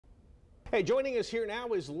Hey, joining us here now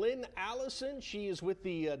is Lynn Allison. She is with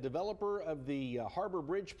the developer of the Harbor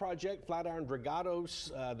Bridge project, Flatiron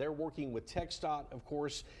Dragados. They're working with TxDOT, of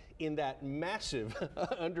course, in that massive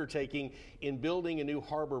undertaking in building a new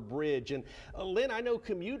harbor bridge. And Lynn, I know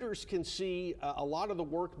commuters can see a lot of the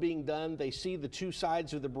work being done. They see the two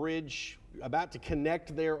sides of the bridge about to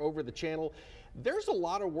connect there over the channel. There's a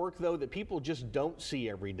lot of work, though, that people just don't see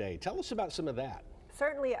every day. Tell us about some of that.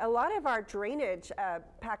 Certainly, a lot of our drainage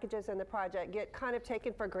packages in the project get kind of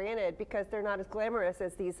taken for granted because they're not as glamorous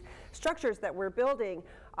as these structures that we're building.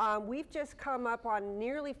 We've just come up on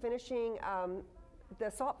nearly finishing the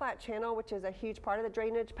salt flat channel, which is a huge part of the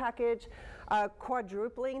drainage package,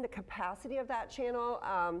 quadrupling the capacity of that channel,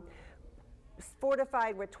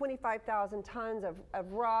 fortified with 25,000 tons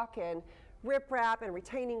of rock and riprap and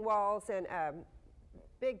retaining walls and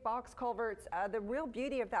big box culverts. The real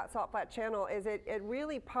beauty of that salt flat channel is it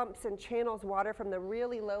really pumps and channels water from the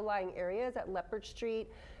really low-lying areas at Leopard Street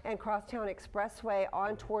and Crosstown Expressway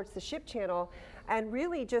on towards the ship channel, and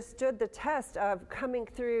really just stood the test of coming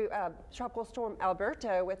through Tropical Storm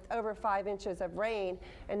Alberto with over 5 inches of rain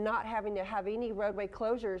and not having to have any roadway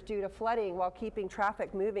closures due to flooding while keeping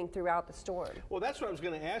traffic moving throughout the storm. Well, that's what I was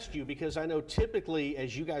going to ask you, because I know typically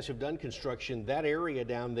as you guys have done construction, that area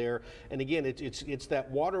down there, and again, it's that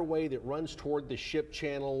waterway that runs toward the ship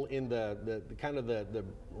channel in the kind of the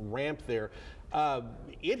ramp there.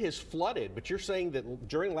 It has flooded, but you're saying that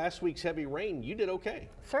during last week's heavy rain, you did okay.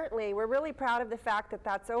 Certainly. We're really proud of the fact that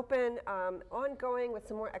that's open, ongoing with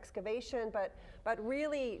some more excavation, but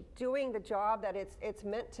really doing the job that it's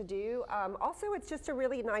meant to do. Also, it's just a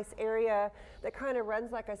really nice area that kind of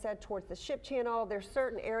runs, like I said, towards the ship channel. There's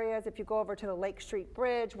certain areas, if you go over to the Lake Street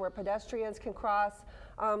Bridge, where pedestrians can cross.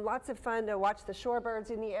 Lots of fun to watch the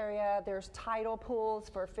shorebirds in the area. There's tidal pools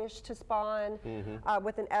for fish to spawn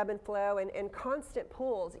with an ebb and flow, and constant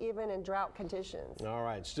pools even in drought conditions. All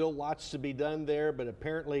right, still lots to be done there, but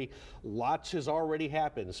apparently lots has already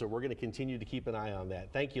happened, so we're going to continue to keep an eye on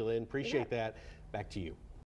that. Thank you, Lynn. Appreciate that. Back to you.